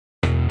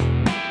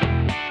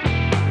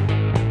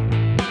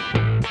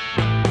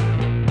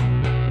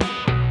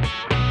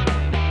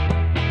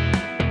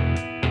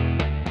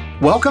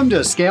Welcome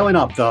to Scaling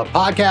Up, the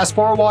podcast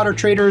for water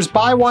treaters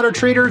by water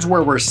treaters,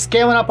 where we're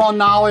scaling up on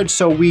knowledge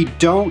so we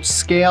don't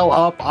scale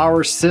up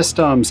our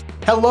systems.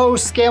 Hello,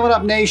 Scaling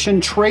Up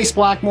Nation. Trace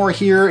Blackmore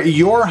here,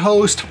 your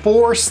host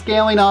for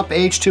Scaling Up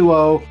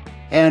H2O.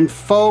 And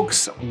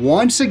folks,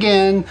 once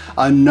again,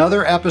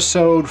 another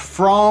episode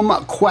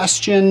from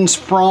questions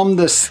from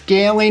the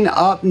Scaling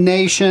Up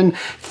Nation.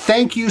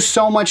 Thank you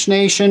so much,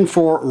 Nation,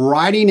 for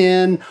writing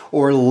in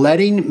or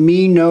letting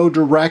me know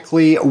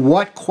directly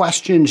what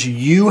questions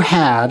you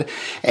had.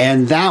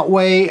 And that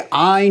way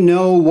I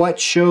know what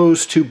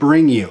shows to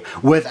bring you.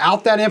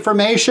 Without that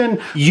information,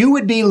 you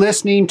would be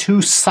listening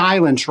to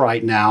silence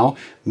right now.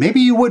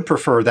 Maybe you would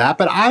prefer that,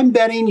 but I'm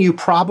betting you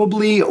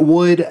probably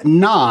would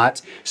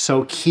not.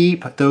 So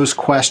keep those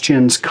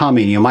questions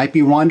coming. You might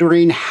be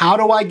wondering, how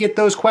do I get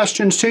those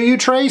questions to you,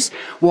 Trace?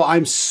 Well,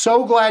 I'm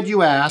so glad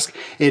you asked.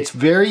 It's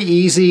very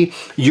easy.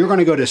 You're going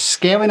to go to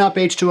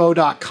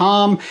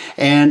scalinguph2o.com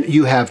and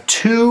you have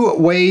two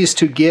ways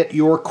to get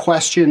your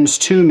questions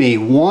to me.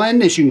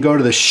 One is you can go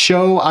to the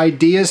show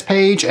ideas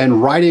page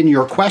and write in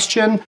your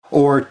question.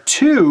 Or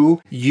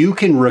two, you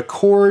can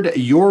record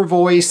your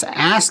voice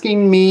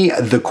asking me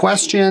the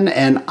question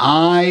and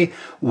I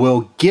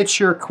will get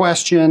your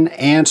question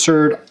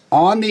answered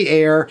on the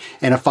air.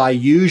 And if I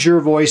use your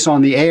voice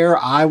on the air,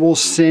 I will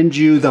send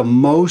you the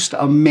most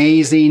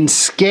amazing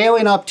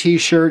Scaling Up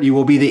t-shirt. You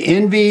will be the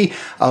envy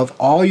of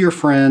all your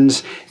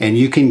friends, and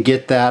you can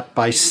get that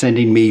by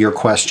sending me your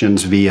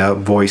questions via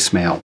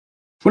voicemail.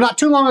 Well, not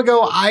too long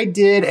ago, I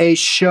did a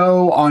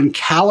show on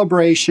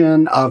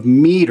calibration of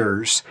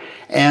meters,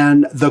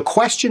 and the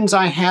questions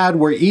I had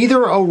were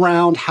either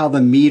around how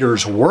the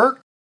meters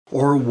work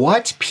or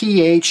what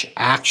pH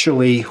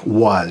actually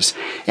was.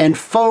 And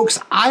folks,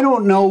 I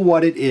don't know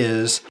what it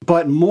is,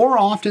 but more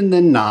often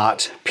than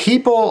not,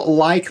 people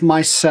like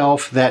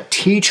myself that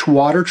teach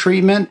water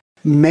treatment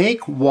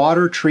make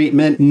water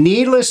treatment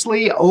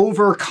needlessly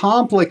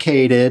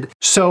overcomplicated,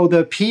 so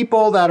the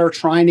people that are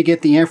trying to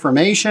get the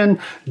information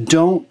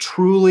don't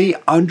truly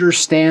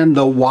understand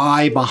the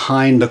why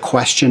behind the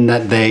question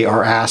that they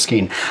are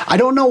asking. I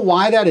don't know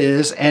why that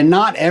is, and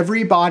not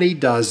everybody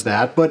does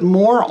that, but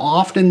more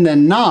often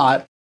than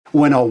not,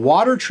 when a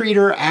water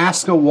treater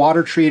asks a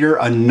water treater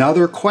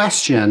another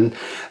question,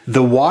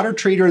 the water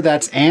treater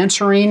that's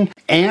answering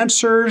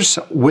answers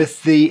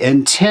with the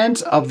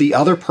intent of the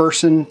other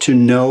person to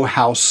know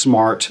how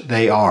smart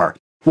they are.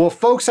 Well,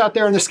 folks out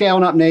there in the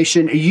Scaling Up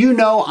Nation, you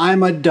know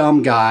I'm a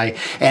dumb guy,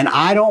 and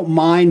I don't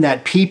mind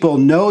that people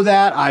know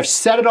that. I've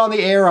said it on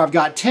the air. I've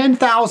got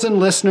 10,000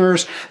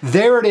 listeners.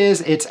 There it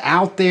is. It's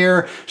out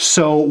there.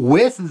 So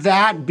with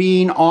that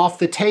being off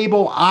the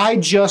table, I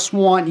just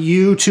want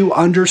you to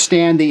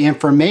understand the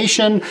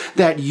information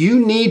that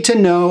you need to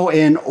know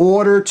in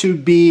order to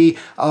be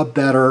a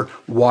better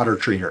water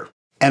treater.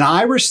 And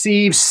I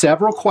received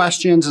several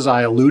questions, as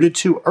I alluded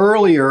to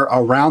earlier,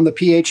 around the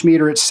pH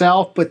meter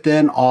itself, but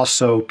then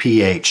also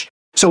pH.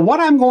 So what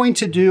I'm going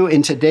to do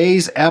in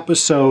today's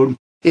episode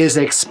is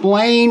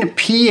explain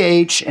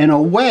pH in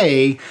a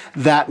way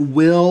that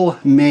will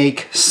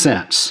make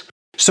sense.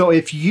 So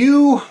if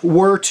you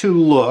were to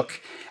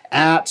look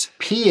at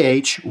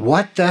pH,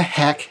 what the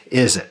heck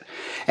is it?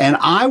 And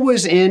I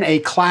was in a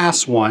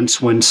class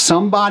once when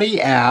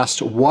somebody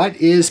asked, what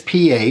is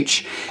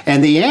pH?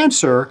 And the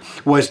answer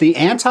was the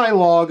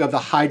anti-log of the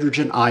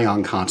hydrogen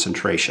ion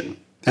concentration.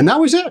 And that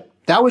was it.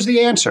 That was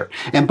the answer.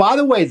 And by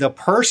the way, the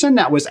person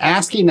that was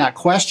asking that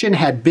question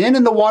had been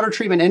in the water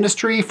treatment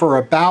industry for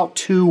about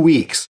 2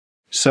 weeks.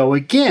 So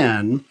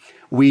again,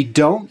 we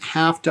don't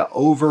have to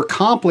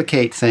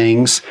overcomplicate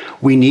things.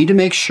 We need to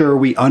make sure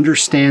we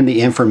understand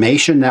the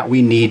information that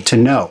we need to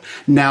know.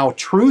 Now,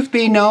 truth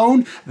be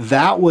known,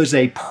 that was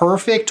a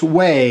perfect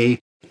way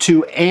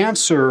to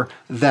answer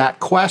that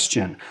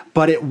question,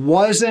 but it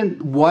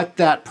wasn't what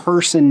that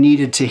person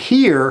needed to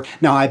hear.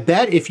 Now, I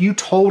bet if you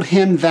told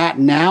him that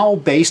now,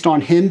 based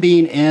on him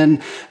being in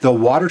the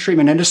water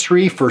treatment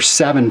industry for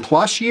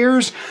 7+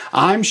 years,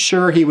 I'm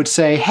sure he would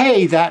say,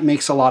 hey, that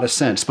makes a lot of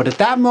sense. But at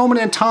that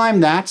moment in time,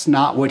 that's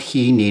not what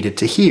he needed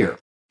to hear.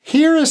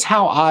 Here is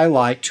how I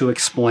like to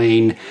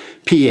explain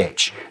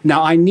pH.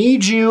 Now, I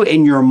need you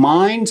in your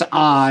mind's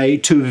eye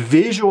to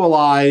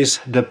visualize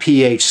the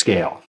pH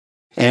scale.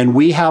 And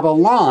we have a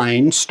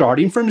line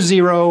starting from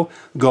 0,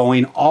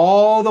 going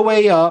all the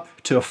way up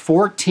to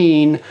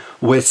 14,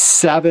 with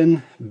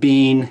 7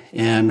 being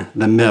in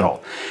the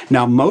middle.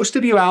 Now, most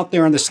of you out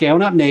there in the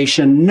Scaling Up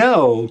Nation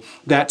know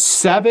that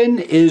 7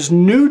 is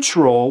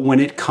neutral when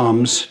it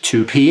comes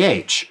to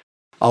pH.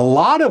 A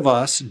lot of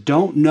us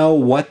don't know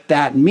what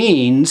that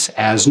means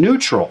as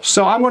neutral.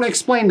 So I'm going to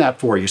explain that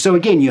for you. So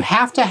again, you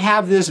have to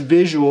have this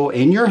visual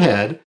in your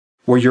head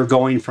where you're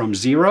going from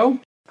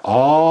 0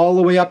 all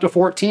the way up to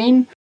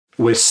 14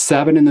 with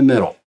 7 in the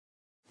middle.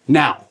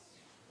 Now,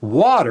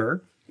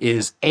 water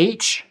is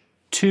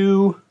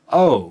H2O,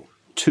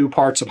 2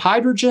 parts of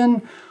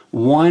hydrogen,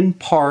 1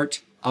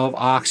 part of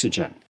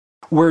oxygen.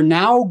 We're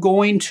now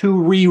going to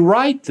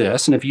rewrite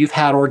this, and if you've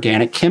had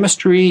organic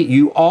chemistry,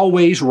 you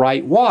always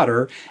write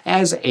water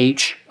as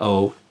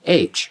HO2.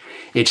 H.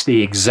 It's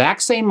the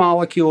exact same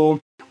molecule.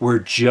 We're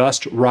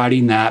just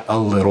writing that a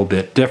little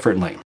bit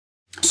differently.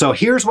 So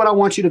here's what I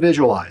want you to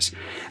visualize.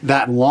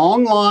 That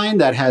long line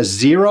that has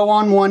 0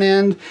 on one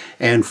end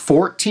and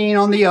 14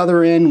 on the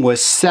other end with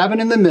 7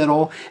 in the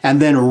middle,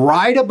 and then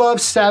right above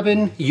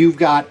 7, you've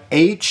got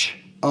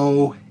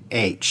HOH.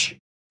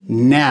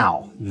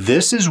 Now,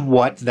 this is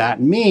what that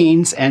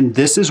means, and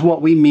this is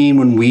what we mean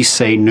when we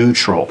say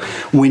neutral.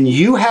 When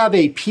you have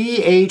a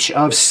pH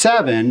of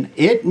 7,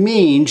 it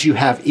means you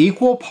have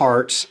equal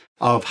parts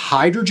of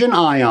hydrogen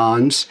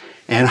ions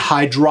and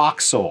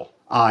hydroxyl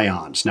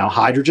ions. Now,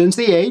 hydrogen's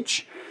the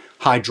H,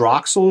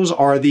 hydroxyls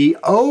are the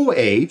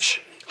OH,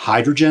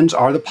 hydrogens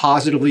are the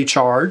positively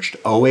charged,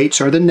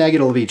 OHs are the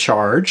negatively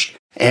charged,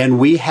 and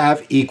we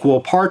have equal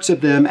parts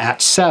of them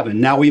at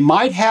 7. Now, we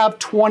might have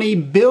 20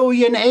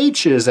 billion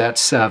H's at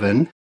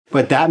 7,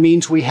 but that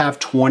means we have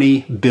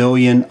 20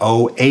 billion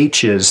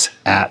OH's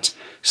at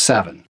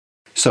 7.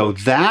 So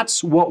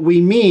that's what we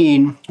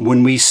mean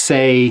when we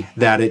say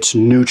that it's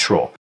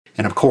neutral.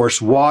 And of course,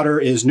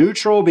 water is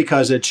neutral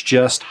because it's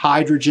just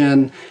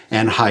hydrogen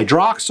and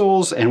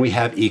hydroxyls, and we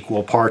have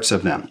equal parts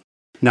of them.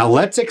 Now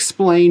let's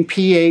explain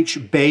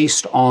pH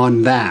based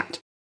on that.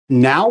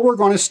 Now we're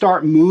going to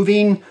start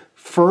moving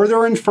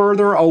further and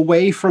further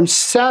away from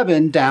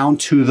 7 down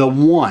to the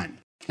 1.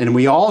 And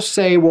we all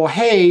say, well,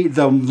 hey,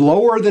 the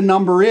lower the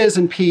number is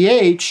in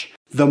pH,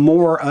 the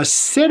more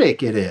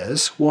acidic it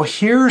is. Well,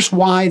 here's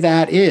why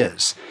that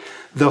is.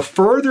 The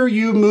further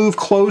you move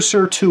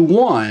closer to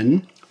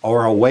 1,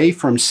 or away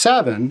from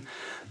 7,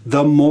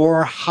 the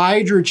more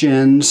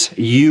hydrogens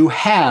you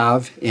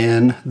have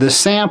in the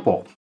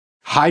sample.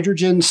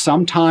 Hydrogen,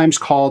 sometimes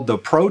called the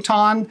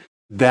proton,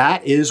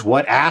 that is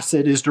what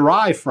acid is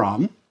derived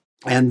from.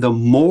 And the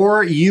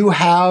more you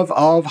have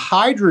of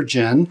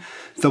hydrogen,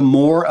 the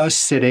more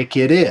acidic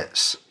it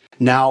is.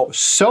 Now,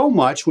 so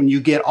much when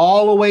you get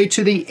all the way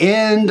to the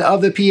end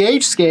of the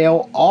pH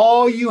scale,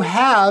 all you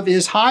have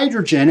is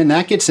hydrogen, and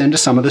that gets into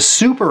some of the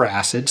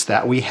superacids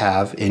that we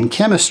have in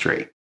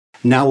chemistry.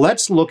 Now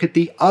let's look at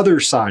the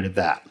other side of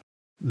that.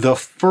 The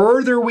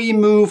further we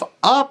move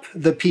up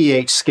the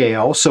pH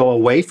scale, so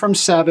away from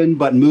 7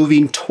 but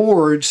moving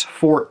towards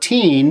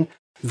 14,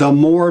 the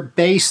more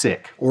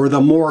basic or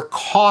the more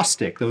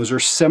caustic, those are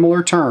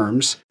similar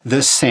terms,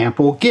 the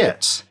sample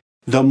gets.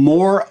 The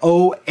more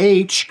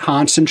OH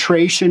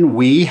concentration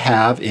we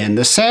have in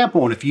the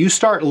sample. And if you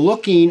start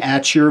looking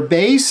at your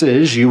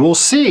bases, you will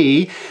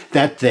see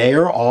that they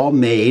are all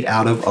made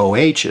out of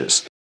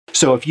OHs.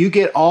 So if you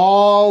get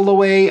all the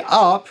way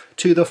up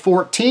to the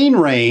 14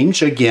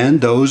 range, again,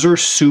 those are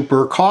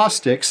super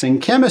caustics in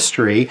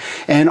chemistry,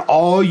 and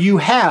all you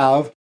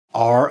have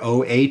are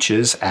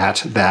OHs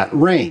at that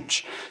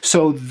range.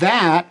 So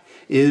that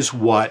is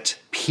what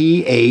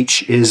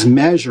pH is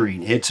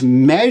measuring. It's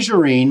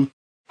measuring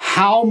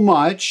how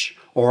much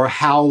or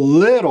how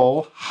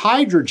little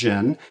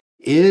hydrogen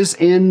is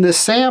in the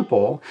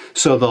sample.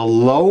 So the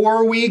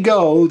lower we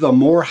go, the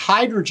more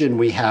hydrogen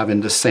we have in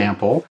the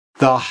sample.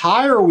 The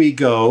higher we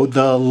go,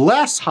 the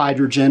less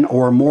hydrogen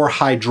or more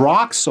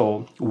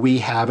hydroxyl we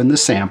have in the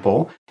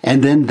sample,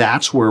 and then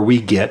that's where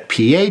we get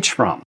pH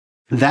from.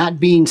 That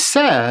being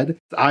said,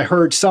 I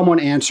heard someone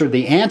answer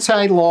the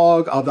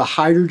anti-log of the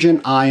hydrogen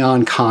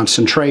ion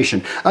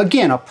concentration.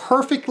 Again, a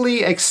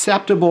perfectly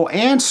acceptable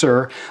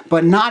answer,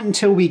 but not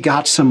until we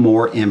got some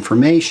more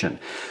information.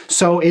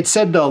 So it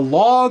said the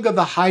log of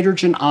the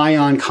hydrogen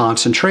ion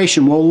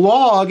concentration. Well,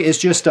 log is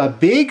just a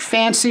big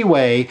fancy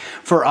way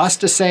for us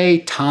to say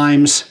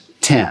times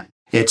 10.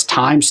 It's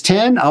times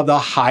 10 of the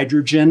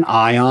hydrogen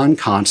ion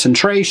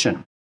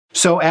concentration.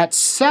 So at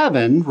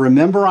 7,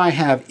 remember I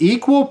have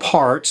equal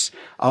parts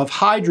of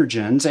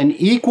hydrogens and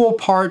equal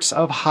parts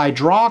of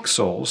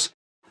hydroxyls.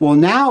 Well,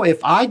 now if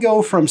I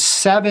go from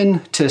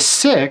 7 to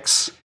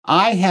 6,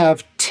 I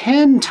have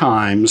 10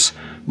 times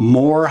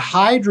more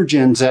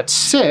hydrogens at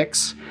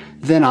 6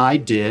 than I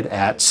did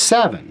at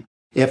 7.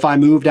 If I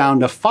move down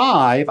to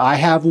 5, I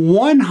have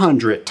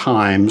 100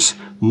 times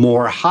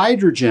more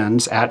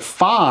hydrogens at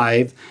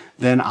 5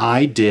 than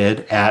I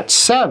did at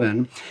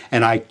 7,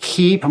 and I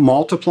keep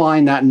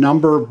multiplying that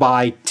number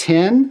by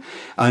 10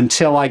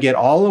 until I get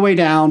all the way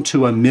down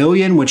to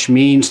 1,000,000, which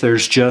means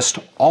there's just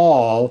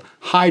all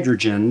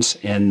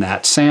hydrogens in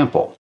that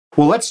sample.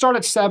 Well, let's start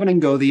at 7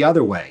 and go the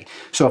other way.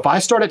 So if I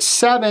start at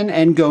 7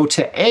 and go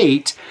to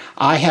 8,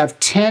 I have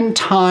 10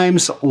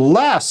 times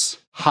less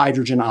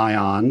hydrogen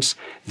ions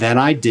than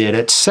I did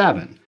at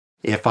 7.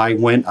 If I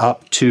went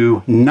up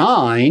to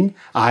 9,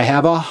 I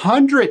have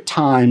 100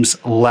 times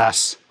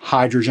less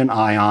hydrogen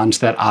ions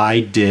that I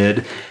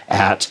did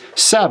at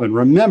 7.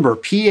 Remember,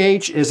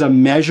 pH is a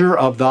measure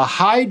of the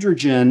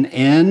hydrogen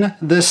in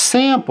the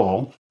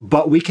sample,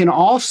 but we can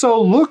also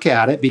look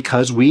at it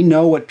because we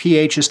know what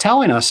pH is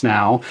telling us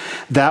now,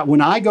 that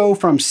when I go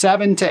from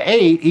 7 to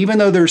 8, even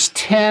though there's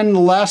 10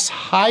 less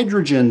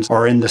hydrogens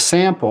are in the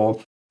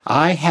sample,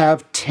 I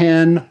have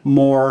 10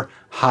 more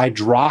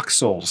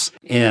hydroxyls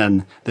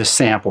in the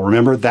sample.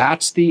 Remember,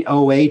 that's the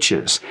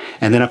OHs.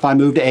 And then if I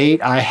move to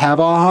 8, I have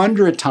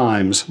 100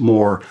 times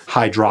more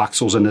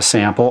hydroxyls in the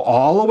sample.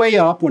 All the way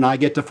up, when I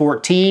get to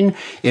 14,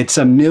 it's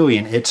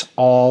 1,000,000. It's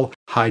all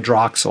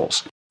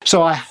hydroxyls.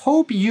 So I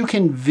hope you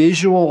can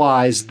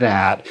visualize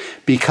that,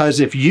 because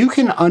if you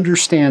can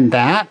understand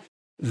that,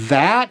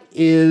 that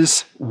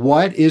is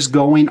what is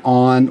going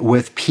on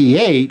with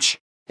pH.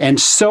 And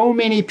so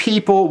many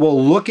people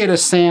will look at a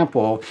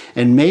sample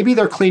and maybe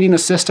they're cleaning a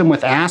system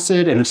with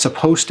acid and it's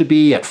supposed to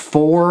be at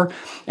 4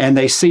 and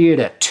they see it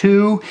at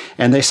 2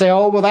 and they say,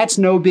 oh, well, that's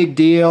no big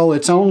deal.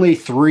 It's only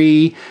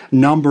 3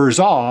 numbers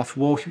off.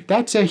 Well,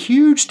 that's a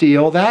huge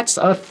deal. That's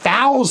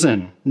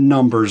 1,000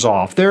 numbers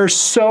off. There's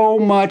so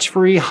much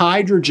free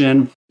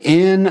hydrogen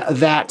in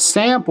that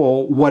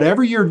sample.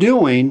 Whatever you're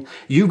doing,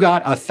 you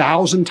got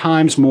 1,000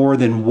 times more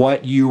than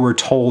what you were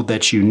told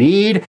that you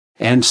need.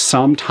 And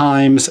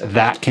sometimes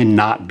that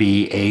cannot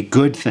be a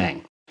good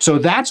thing. So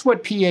that's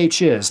what pH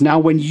is. Now,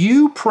 when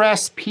you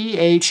press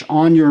pH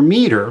on your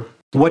meter,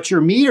 what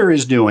your meter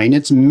is doing,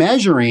 it's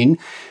measuring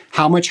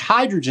how much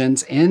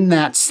hydrogen's in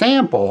that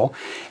sample.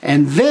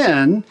 And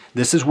then,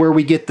 this is where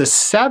we get the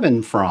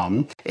 7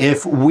 from.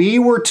 If we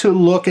were to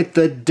look at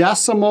the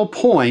decimal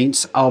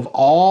points of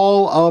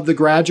all of the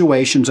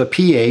graduations of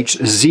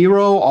pH,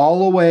 0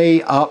 all the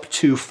way up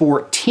to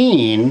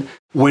 14,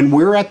 when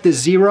we're at the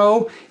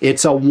 0,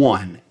 it's a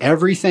 1.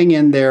 Everything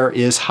in there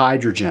is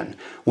hydrogen.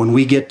 When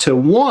we get to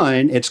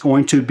 1, it's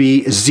going to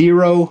be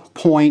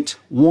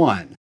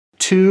 0.1.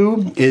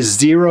 2 is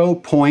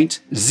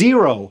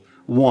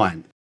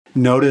 0.01.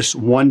 Notice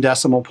 1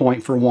 decimal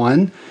point for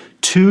 1,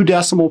 2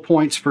 decimal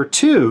points for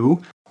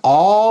 2,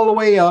 all the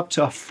way up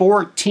to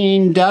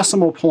 14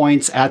 decimal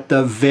points at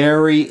the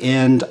very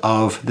end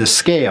of the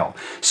scale.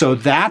 So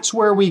that's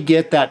where we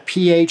get that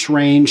pH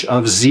range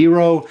of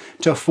 0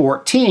 to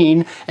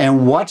 14.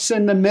 And what's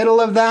in the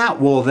middle of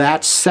that? Well,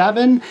 that's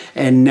 7.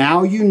 And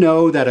now you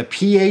know that a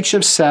pH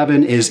of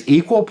 7 is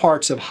equal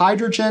parts of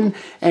hydrogen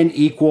and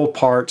equal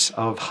parts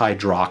of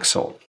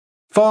hydroxyl.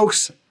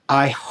 Folks,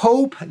 I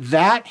hope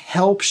that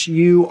helps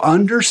you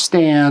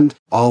understand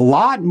a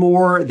lot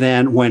more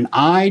than when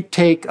I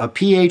take a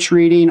pH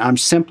reading, I'm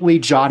simply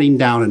jotting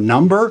down a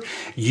number.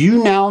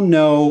 You now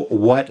know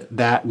what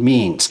that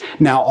means.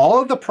 Now, all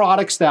of the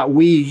products that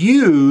we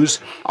use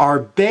are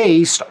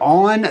based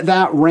on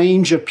that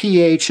range of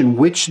pH in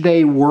which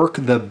they work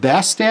the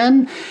best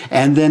in.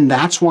 And then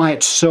that's why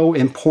it's so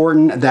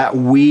important that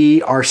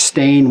we are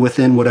staying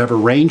within whatever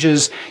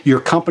ranges your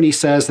company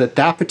says that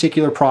that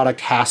particular product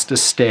has to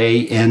stay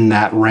in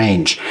that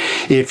range.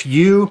 If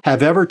you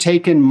have ever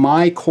taken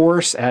my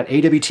course at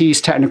AWT's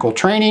Technical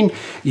Training,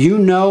 you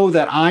know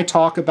that I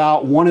talk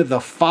about one of the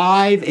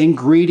 5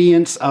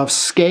 ingredients of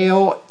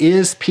scale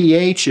is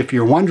pH. If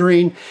you're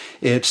wondering,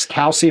 it's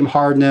calcium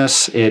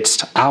hardness, it's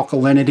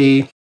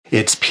alkalinity,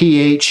 it's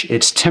pH,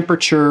 it's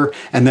temperature,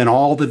 and then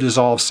all the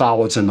dissolved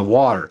solids in the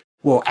water.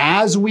 Well,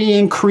 as we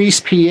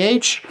increase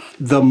pH,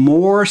 the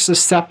more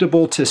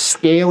susceptible to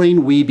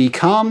scaling we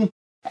become.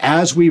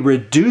 As we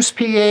reduce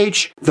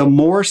pH, the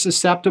more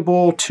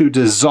susceptible to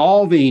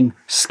dissolving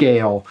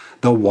scale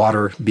the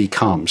water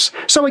becomes.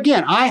 So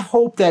again, I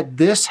hope that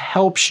this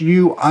helps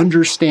you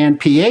understand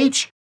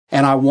pH,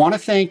 and I want to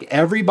thank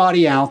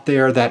everybody out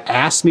there that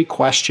asked me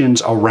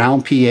questions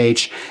around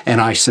pH,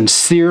 and I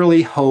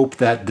sincerely hope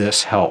that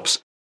this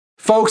helps.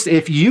 Folks,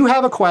 if you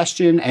have a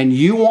question and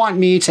you want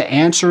me to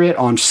answer it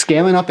on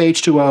Scaling Up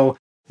H2O,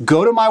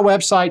 go to my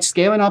website,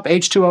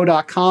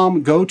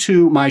 scalinguph2o.com, go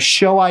to my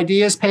show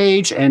ideas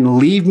page and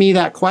leave me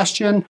that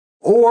question.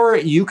 Or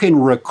you can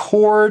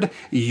record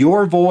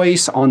your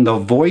voice on the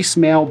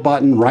voicemail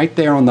button right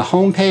there on the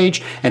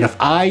homepage. And if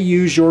I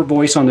use your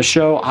voice on the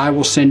show, I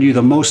will send you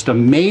the most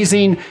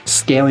amazing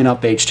Scaling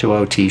Up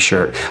H2O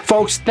t-shirt.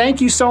 Folks, thank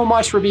you so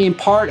much for being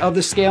part of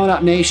the Scaling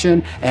Up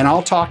Nation, and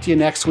I'll talk to you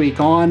next week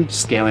on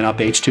Scaling Up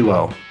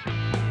H2O.